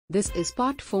This is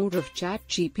part 4 of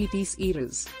ChatGPT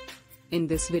series. In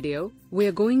this video, we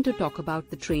are going to talk about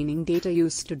the training data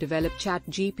used to develop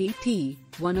ChatGPT,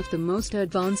 one of the most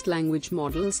advanced language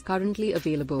models currently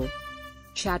available.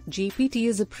 ChatGPT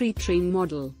is a pre-trained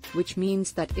model, which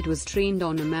means that it was trained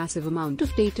on a massive amount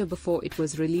of data before it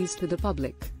was released to the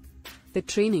public. The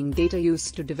training data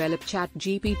used to develop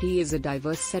ChatGPT is a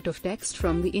diverse set of text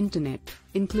from the internet,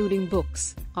 including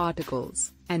books,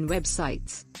 articles, and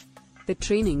websites. The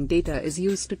training data is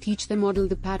used to teach the model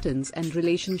the patterns and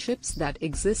relationships that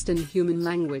exist in human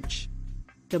language.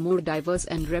 The more diverse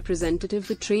and representative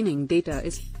the training data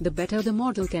is, the better the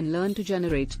model can learn to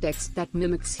generate text that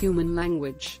mimics human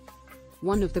language.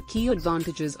 One of the key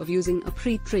advantages of using a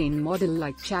pre-trained model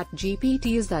like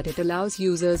ChatGPT is that it allows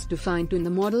users to fine-tune the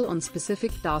model on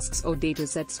specific tasks or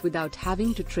datasets without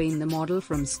having to train the model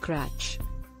from scratch.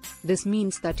 This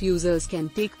means that users can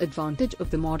take advantage of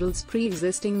the model's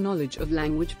pre-existing knowledge of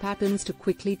language patterns to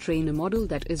quickly train a model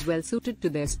that is well suited to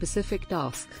their specific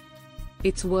task.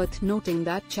 It's worth noting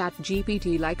that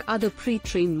ChatGPT, like other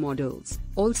pre-trained models,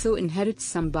 also inherits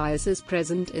some biases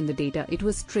present in the data it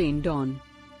was trained on.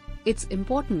 It's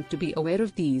important to be aware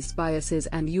of these biases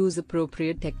and use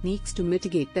appropriate techniques to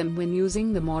mitigate them when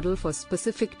using the model for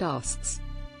specific tasks.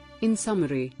 In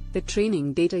summary, the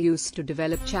training data used to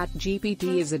develop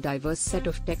ChatGPT is a diverse set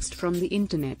of text from the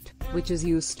internet, which is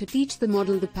used to teach the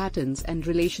model the patterns and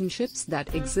relationships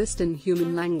that exist in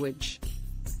human language.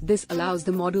 This allows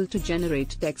the model to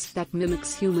generate text that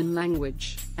mimics human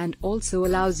language, and also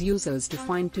allows users to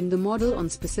fine-tune the model on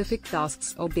specific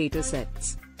tasks or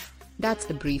datasets. That's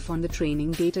a brief on the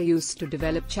training data used to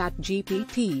develop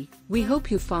ChatGPT. We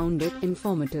hope you found it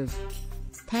informative.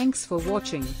 Thanks for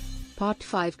watching. Part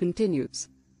 5 continues.